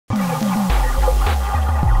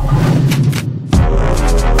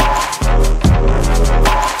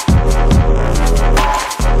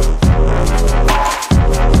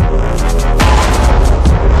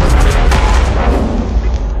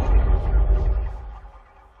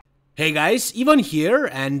Hey guys, Ivan here,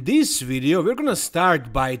 and this video we're gonna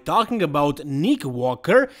start by talking about Nick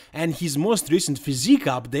Walker and his most recent physique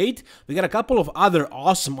update. We got a couple of other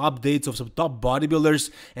awesome updates of some top bodybuilders,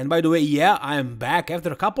 and by the way, yeah, I am back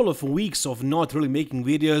after a couple of weeks of not really making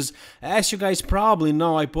videos. As you guys probably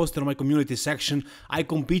know, I posted on my community section, I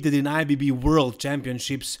competed in IBB World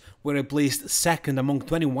Championships where I placed second among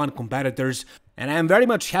 21 competitors, and I am very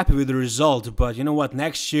much happy with the result, but you know what,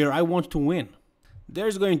 next year I want to win.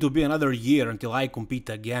 There's going to be another year until I compete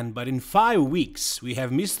again, but in 5 weeks we have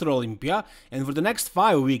Mr. Olympia, and for the next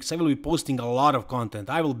 5 weeks I will be posting a lot of content.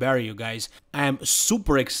 I will bury you guys. I am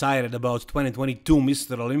super excited about 2022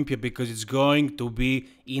 Mr. Olympia because it's going to be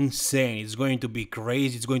insane. It's going to be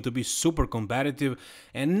crazy. It's going to be super competitive.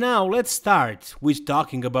 And now let's start with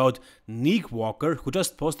talking about Nick Walker, who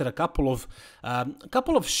just posted a couple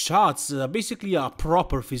of shots, basically a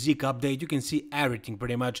proper physique update. You can see everything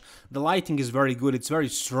pretty much. The lighting is very good. It's very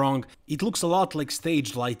strong. It looks a lot like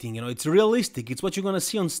stage lighting, you know, it's realistic. It's what you're gonna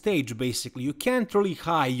see on stage, basically. You can't really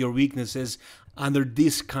hide your weaknesses under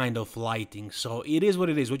this kind of lighting, so it is what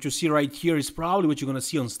it is. What you see right here is probably what you're gonna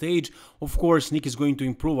see on stage. Of course, Nick is going to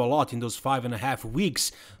improve a lot in those 5.5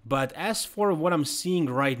 weeks, but as for what I'm seeing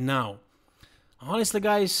right now, honestly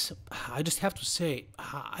guys, I just have to say,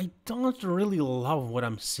 I don't really love what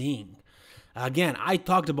I'm seeing. Again, I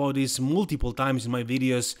talked about this multiple times in my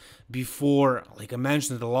videos before, like I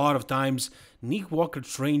mentioned it a lot of times. Nick Walker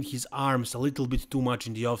trained his arms a little bit too much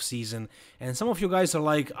in the off season, and some of you guys are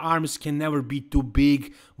like, arms can never be too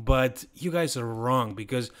big, but you guys are wrong,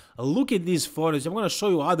 because look at these photos. I'm gonna show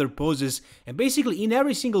you other poses, and basically in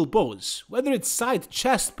every single pose, whether it's side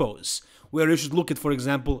chest pose, where you should look at, for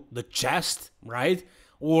example, the chest, right?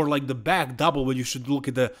 Or like the back double, where you should look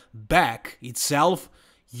at the back itself,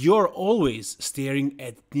 you're always staring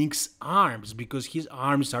at Nick's arms because his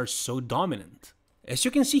arms are so dominant. As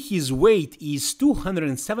you can see, his weight is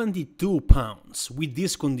 272 pounds with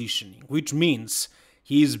this conditioning, which means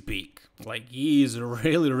he is big. Like, he is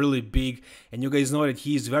really big, and you guys know that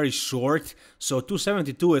he is very short, so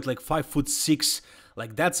 272 at like 5'6",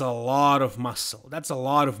 like that's a lot of muscle. That's a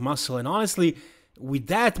lot of muscle, and honestly, with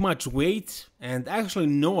that much weight and actually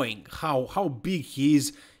knowing how big he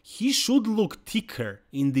is, he should look thicker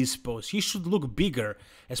in this pose. He should look bigger,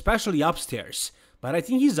 especially upstairs. But I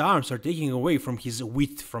think his arms are taking away from his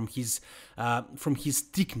width, from his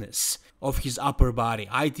thickness of his upper body.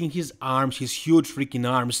 I think his arms, his huge freaking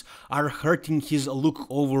arms, are hurting his look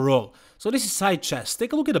overall. So this is side chest.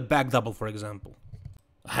 Take a look at the back double, for example.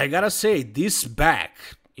 I gotta say, this back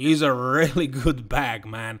is a really good back,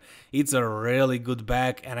 man. It's a really good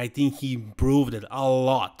back, and I think he improved it a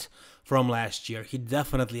lot from last year. He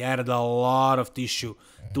definitely added a lot of tissue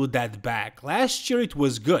to that back. Last year it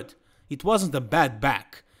was good. It wasn't a bad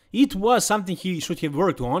back. It was something he should have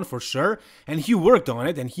worked on for sure, and he worked on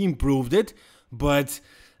it and he improved it, but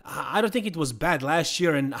I don't think it was bad last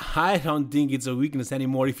year, and I don't think it's a weakness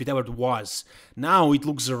anymore if it ever was. Now it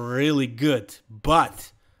looks really good,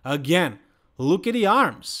 but again, look at the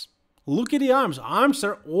arms. Look at the arms. Arms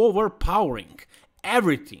are overpowering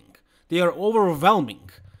everything. They are overwhelming.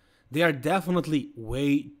 They are definitely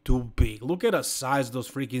way too big. Look at the size of those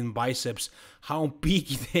freaking biceps, how big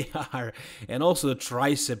they are, and also the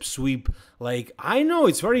tricep sweep. Like, I know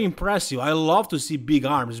it's very impressive. I love to see big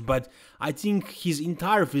arms, but I think his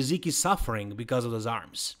entire physique is suffering because of those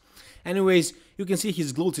arms. Anyways, you can see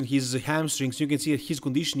his glutes and his hamstrings. You can see that his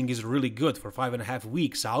conditioning is really good for 5.5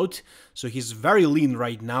 weeks out. So he's very lean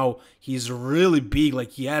right now. He's really big, like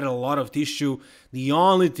he added a lot of tissue. The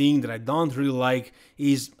only thing that I don't really like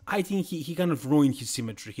is I think he kind of ruined his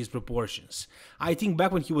symmetry, his proportions. I think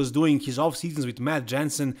back when he was doing his off seasons with Matt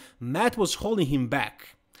Jansen, Matt was holding him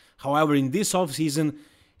back. However, in this off season,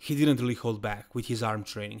 he didn't really hold back with his arm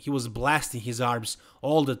training. He was blasting his arms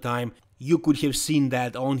all the time. You could have seen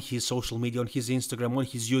that on his social media, on his Instagram, on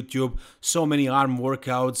his YouTube. So many arm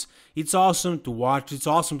workouts. It's awesome to watch. It's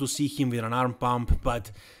awesome to see him with an arm pump.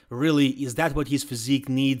 But really, is that what his physique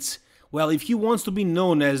needs? Well, if he wants to be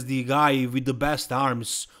known as the guy with the best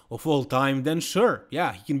arms of all time, then sure,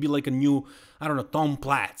 yeah, he can be like a new, I don't know, Tom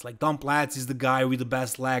Platz. Like, Tom Platz is the guy with the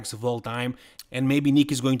best legs of all time, and maybe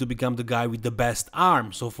Nick is going to become the guy with the best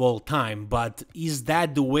arms of all time. But is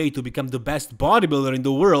that the way to become the best bodybuilder in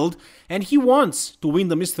the world? And he wants to win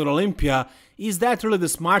the Mr. Olympia. Is that really the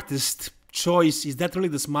smartest choice? Is that really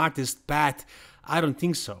the smartest path? I don't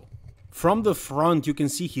think so. From the front, you can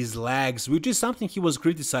see his legs, which is something he was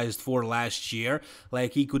criticized for last year.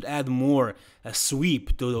 Like, he could add more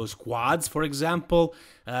sweep to those quads, for example.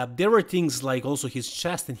 There were things like also his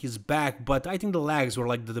chest and his back, but I think the legs were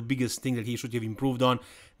like the biggest thing that he should have improved on.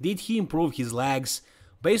 Did he improve his legs?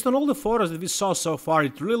 Based on all the photos that we saw so far,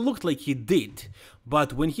 it really looked like he did.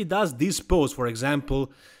 But when he does this pose, for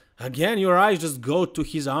example, again, your eyes just go to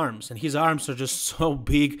his arms, and his arms are just so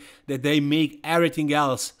big that they make everything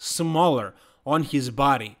else smaller on his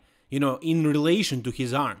body, you know, in relation to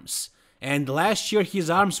his arms. And last year,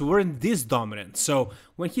 his arms weren't this dominant. So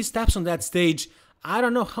when he steps on that stage, I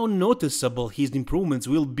don't know how noticeable his improvements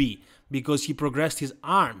will be, because he progressed his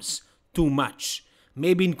arms too much.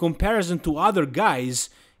 Maybe in comparison to other guys,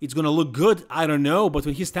 it's gonna look good, I don't know, but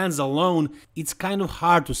when he stands alone, it's kind of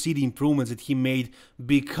hard to see the improvements that he made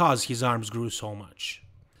because his arms grew so much.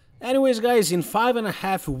 Anyways, guys, in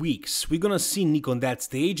 5.5 weeks, we're gonna see Nick on that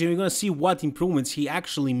stage, and we're gonna see what improvements he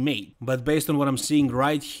actually made. But based on what I'm seeing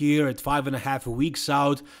right here at 5.5 weeks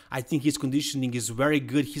out, I think his conditioning is very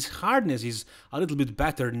good. His hardness is a little bit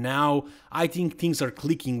better now. I think things are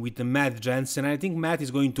clicking with the Matt Jensen. I think Matt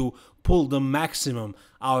is going to pull the maximum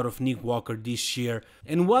out of Nick Walker this year.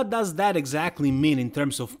 And what does that exactly mean in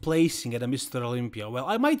terms of placing at a Mr. Olympia? Well,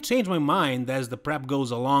 I might change my mind as the prep goes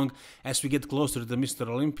along, as we get closer to the Mr.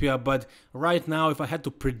 Olympia, but right now, if I had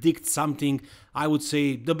to predict something, I would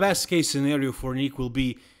say the best case scenario for Nick will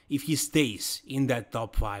be if he stays in that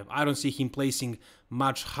top 5. I don't see him placing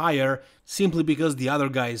much higher, simply because the other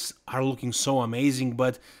guys are looking so amazing,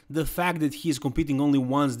 but the fact that he's competing only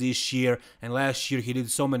once this year, and last year he did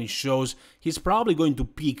so many shows, he's probably going to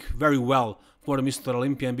peak very well for the Mr.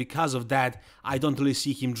 Olympia, and because of that, I don't really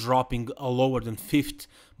see him dropping lower than 5th,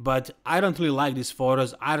 but I don't really like these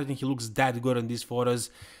photos. I don't think he looks that good in these photos.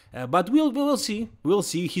 But we'll see. We'll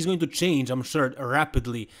see. He's going to change, I'm sure,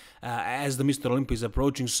 rapidly as the Mr. Olympia is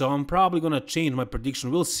approaching. So I'm probably going to change my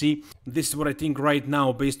prediction. We'll see. This is what I think right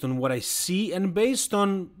now based on what I see and based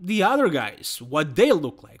on the other guys, what they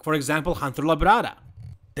look like. For example, Hunter Labrada.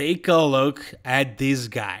 Take a look at this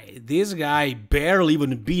guy. This guy barely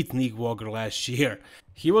even beat Nick Walker last year.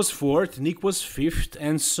 He was 4th, Nick was 5th,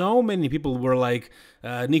 and so many people were like,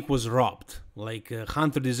 Nick was robbed. Like,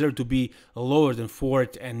 Hunter deserved to be lower than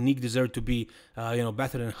 4th, and Nick deserved to be,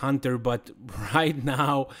 better than Hunter. But right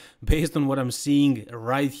now, based on what I'm seeing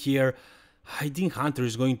right here, I think Hunter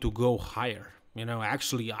is going to go higher. You know,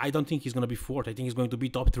 actually, I don't think he's going to be 4th. I think he's going to be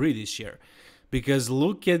top 3 this year. Because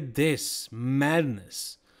look at this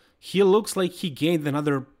madness. He looks like he gained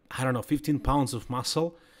another, I don't know, 15 pounds of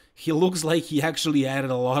muscle. He looks like he actually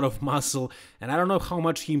added a lot of muscle, and I don't know how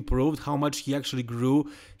much he improved, how much he actually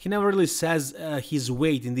grew. He never really says his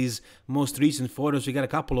weight in these most recent photos. We got a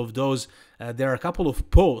couple of those. There are a couple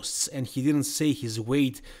of posts, and he didn't say his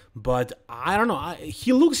weight, but I don't know.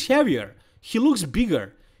 He looks heavier. He looks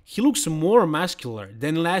bigger. He looks more muscular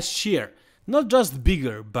than last year. Not just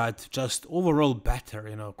bigger, but just overall better,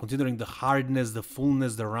 you know, considering the hardness, the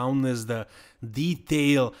fullness, the roundness, the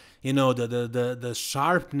detail, you know, the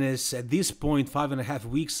sharpness. At this point, 5.5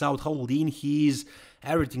 weeks out, how lean he is,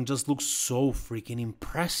 everything just looks so freaking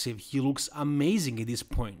impressive. He looks amazing at this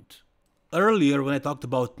point. Earlier, when I talked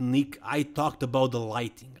about Nick, I talked about the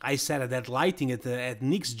lighting. I said that lighting at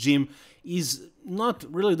Nick's gym is not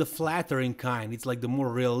really the flattering kind, it's like the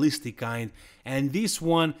more realistic kind. And this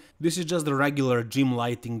is just the regular gym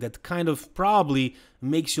lighting that kind of probably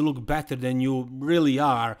makes you look better than you really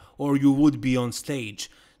are or you would be on stage.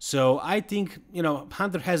 So I think, you know,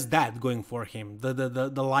 Hunter has that going for him.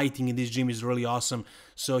 The lighting in this gym is really awesome.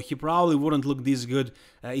 So he probably wouldn't look this good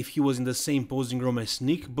if he was in the same posing room as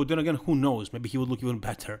Nick. But then again, who knows? Maybe he would look even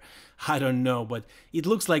better. I don't know, but it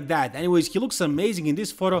looks like that. Anyways, he looks amazing in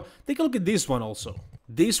this photo. Take a look at this one also.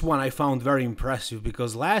 This one I found very impressive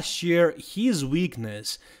because last year, his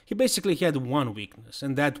weakness, he basically had one weakness,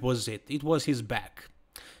 and that was it. It was his back.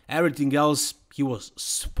 Everything else, he was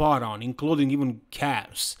spot on, including even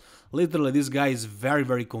calves. Literally, this guy is very,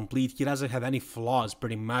 very complete. He doesn't have any flaws,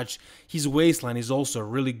 pretty much. His waistline is also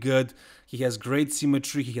really good. He has great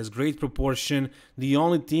symmetry. He has great proportion. The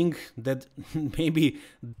only thing that maybe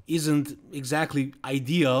isn't exactly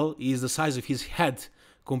ideal is the size of his head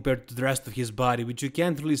compared to the rest of his body, which you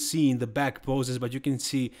can't really see in the back poses, but you can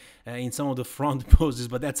see in some of the front poses,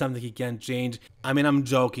 but that's something he can't change. I mean, I'm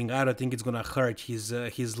joking. I don't think it's gonna hurt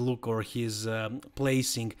his look or his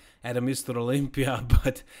placing at a Mr. Olympia,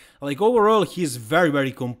 but like overall, he's very,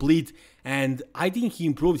 very complete, and I think he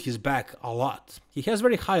improved his back a lot. He has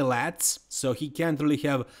very high lats, so he can't really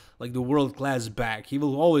have like the world-class back. He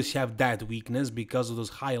will always have that weakness because of those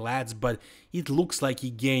high lats, but it looks like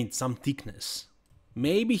he gained some thickness.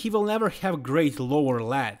 Maybe he will never have great lower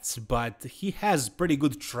lats, but he has pretty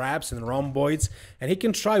good traps and rhomboids, and he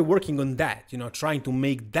can try working on that, trying to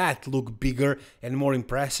make that look bigger and more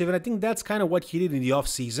impressive, and I think that's kind of what he did in the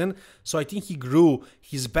off-season. So I think he grew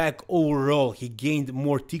his back overall, he gained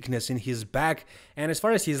more thickness in his back, and as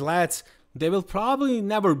far as his lats, they will probably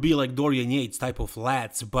never be like Dorian Yates type of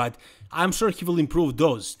lats, but I'm sure he will improve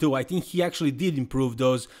those too. I think he actually did improve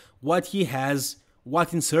those, what he has,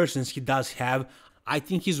 what insertions he does have. I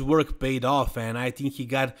think his work paid off, and I think he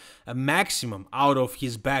got a maximum out of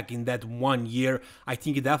his back in that 1 year. I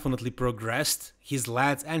think he definitely progressed his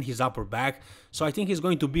lats and his upper back, so I think he's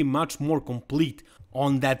going to be much more complete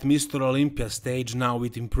on that Mr. Olympia stage now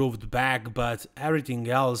with improved back, but everything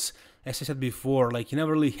else, as I said before, like he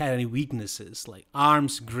never really had any weaknesses. Like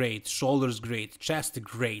arms great, shoulders great, chest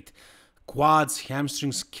great, quads,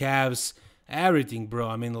 hamstrings, calves, everything, bro.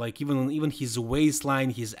 I mean, like even his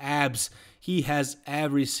waistline, his abs, he has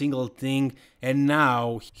every single thing, and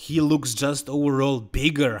now he looks just overall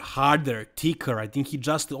bigger, harder, thicker. I think he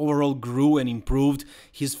just overall grew and improved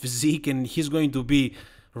his physique, and he's going to be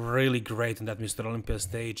really great in that Mr. Olympia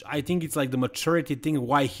stage. I think it's like the maturity thing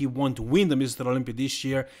why he won't win the Mr. Olympia this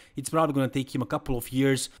year. It's probably going to take him a couple of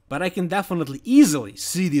years, but I can definitely easily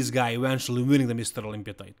see this guy eventually winning the Mr.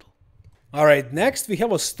 Olympia title. Alright, next we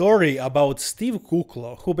have a story about Steve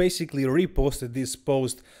Kuclo, who basically reposted this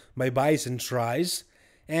post by Bison Tries.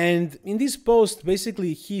 And in this post,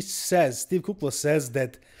 basically Steve Kuclo says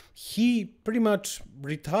that he pretty much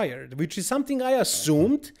retired, which is something I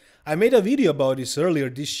assumed. I made a video about this earlier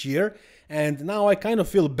this year, and now I kind of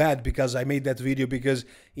feel bad because I made that video, because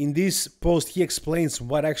in this post he explains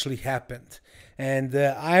what actually happened. And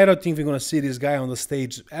I don't think we're gonna see this guy on the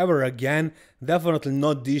stage ever again, definitely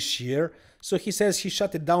not this year. So he says he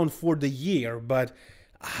shut it down for the year, but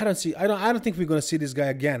I don't think we're gonna see this guy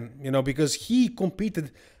again, because he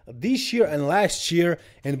competed this year and last year,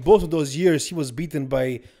 and both of those years he was beaten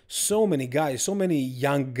by so many guys, so many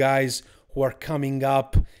young guys who are coming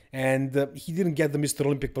up, and he didn't get the Mr.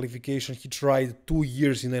 Olympic qualification. He tried 2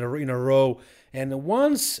 years in a row, and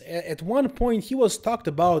at one point he was talked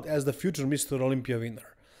about as the future Mr. Olympia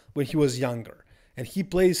winner when he was younger, and he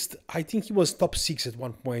placed, I think he was top 6 at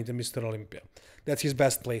one point in Mr. Olympia. That's his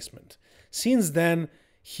best placement. Since then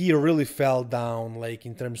he really fell down, like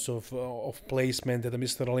in terms of placement at the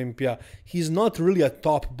Mr. Olympia. He's not really a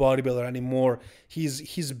top bodybuilder anymore.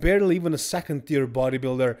 He's barely even a second-tier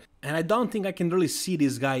bodybuilder, and I don't think I can really see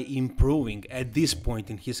this guy improving at this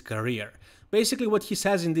point in his career. Basically what he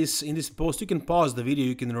says in this post, you can pause the video,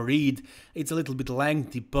 you can read, it's a little bit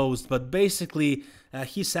lengthy post, but basically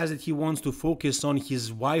he says that he wants to focus on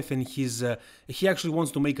his wife, and he actually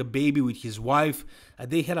wants to make a baby with his wife.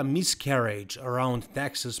 They had a miscarriage around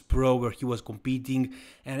Texas Pro where he was competing,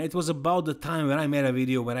 and it was about the time when I made a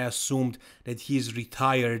video when I assumed that he's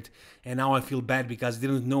retired, and now I feel bad because I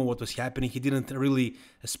didn't know what was happening. He didn't really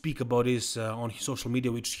speak about this on his social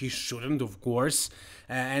media, which he shouldn't, of course,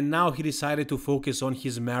 and now he decided to focus on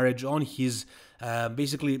his marriage, on his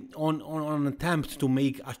basically on an attempt to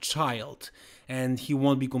make a child, and he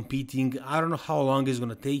won't be competing. I don't know how long it's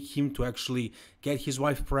gonna take him to actually get his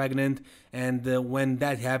wife pregnant, and when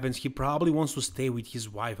that happens, he probably wants to stay with his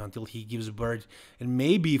wife until he gives birth, and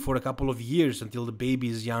maybe for a couple of years until the baby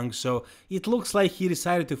is young. So it looks like he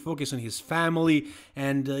decided to focus on his family,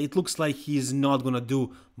 and it looks like he's not gonna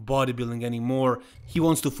do bodybuilding anymore. He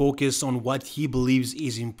wants to focus on what he believes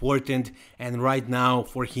is important, and right now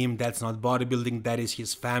for him that's not bodybuilding, that is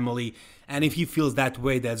his family. And if he feels that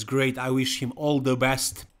way, that's great. I wish him all the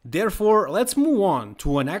best. Therefore, let's move on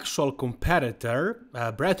to an actual competitor,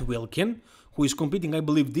 Brett Wilkin, who is competing, I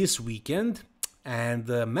believe, this weekend. And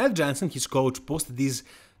Matt Jansen, his coach, posted these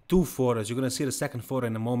 2 photos. You're gonna see the second photo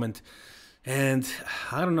in a moment. And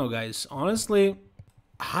I don't know, guys. Honestly,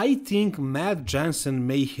 I think Matt Jansen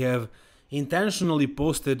may have intentionally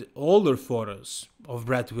posted older photos of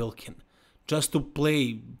Brett Wilkin just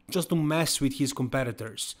to mess with his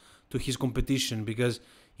competitors, to his competition, because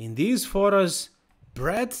in these photos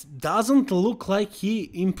Brett doesn't look like he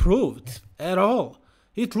improved at all.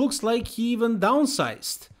 It looks like he even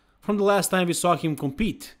downsized from the last time we saw him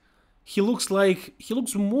compete. He looks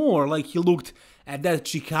more like he looked at that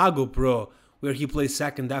Chicago Pro where he placed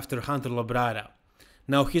second after Hunter Labrada.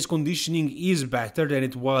 Now his conditioning is better than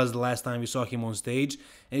it was the last time we saw him on stage,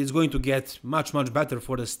 and it's going to get much better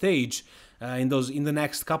for the stage in the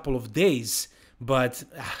next couple of days. But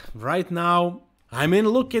right now, I mean,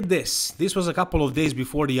 look at this. This was a couple of days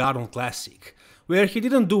before the Arnold Classic, where he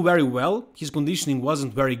didn't do very well. His conditioning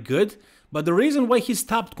wasn't very good, but the reason why he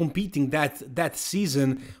stopped competing that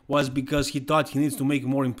season was because he thought he needs to make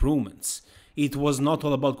more improvements. it was not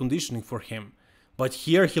all about conditioning for him. But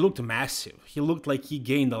here he looked massive. He looked like he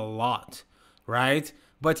gained a lot, right?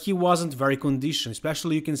 But he wasn't very conditioned,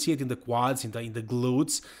 especially you can see it in the quads, in the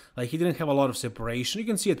glutes. Like, he didn't have a lot of separation. You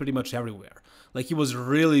can see it pretty much everywhere. Like, he was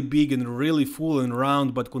really big and really full and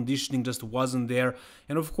round, but conditioning just wasn't there.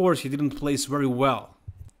 And of course, he didn't place very well.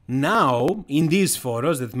 Now, in these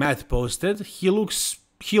photos that Matt posted, he looks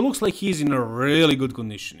like he's in a really good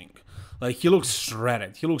conditioning. Like, he looks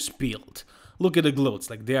shredded, he looks peeled. Look at the glutes,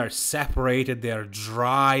 like they are separated, they are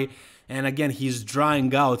dry. And again, he's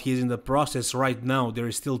drying out, he's in the process right now. There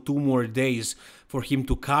is still 2 more days for him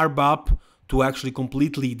to carb up, to actually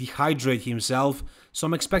completely dehydrate himself. So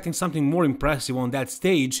I'm expecting something more impressive on that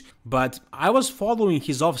stage. But I was following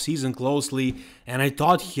his off-season closely, and I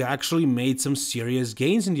thought he actually made some serious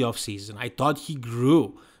gains in the off-season. I thought he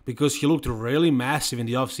grew, because he looked really massive in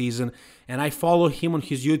the off-season, and I follow him on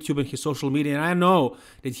his YouTube and his social media, and I know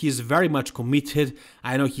that he's very much committed.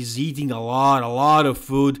 I know he's eating a lot of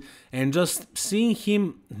food, and just seeing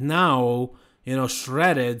him now, you know,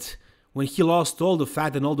 shredded, when he lost all the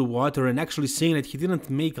fat and all the water, and actually seeing that he didn't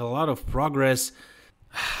make a lot of progress,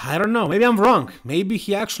 I don't know, maybe I'm wrong. Maybe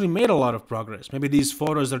he actually made a lot of progress. Maybe these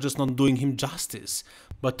photos are just not doing him justice.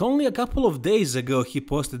 But only a couple of days ago he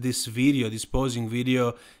posted this video, this posing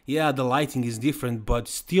video. Yeah, the lighting is different, but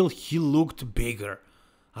still he looked bigger.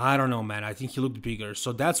 I don't know, man, I think he looked bigger.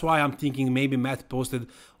 So that's why I'm thinking maybe Matt posted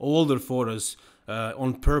older photos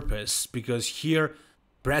on purpose, because here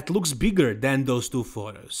Brett looks bigger than those 2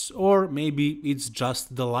 photos. Or maybe it's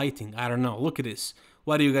just the lighting, I don't know. Look at this.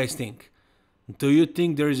 What do you guys think? Do you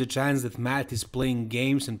think there is a chance that Matt is playing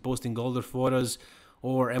games and posting older photos?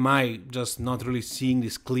 Or am I just not really seeing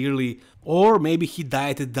this clearly? Or maybe he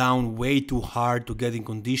dieted down way too hard to get in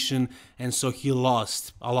condition, and so he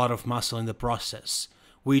lost a lot of muscle in the process,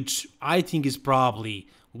 which I think is probably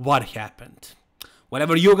what happened.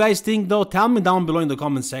 Whatever you guys think though, tell me down below in the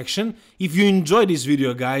comment section. If you enjoyed this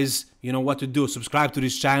video, guys, you know what to do. Subscribe to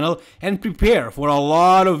this channel and prepare for a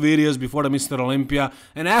lot of videos before the Mr. Olympia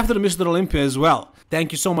and after the Mr. Olympia as well.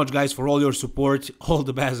 Thank you so much, guys, for all your support. All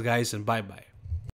the best, guys, and bye-bye.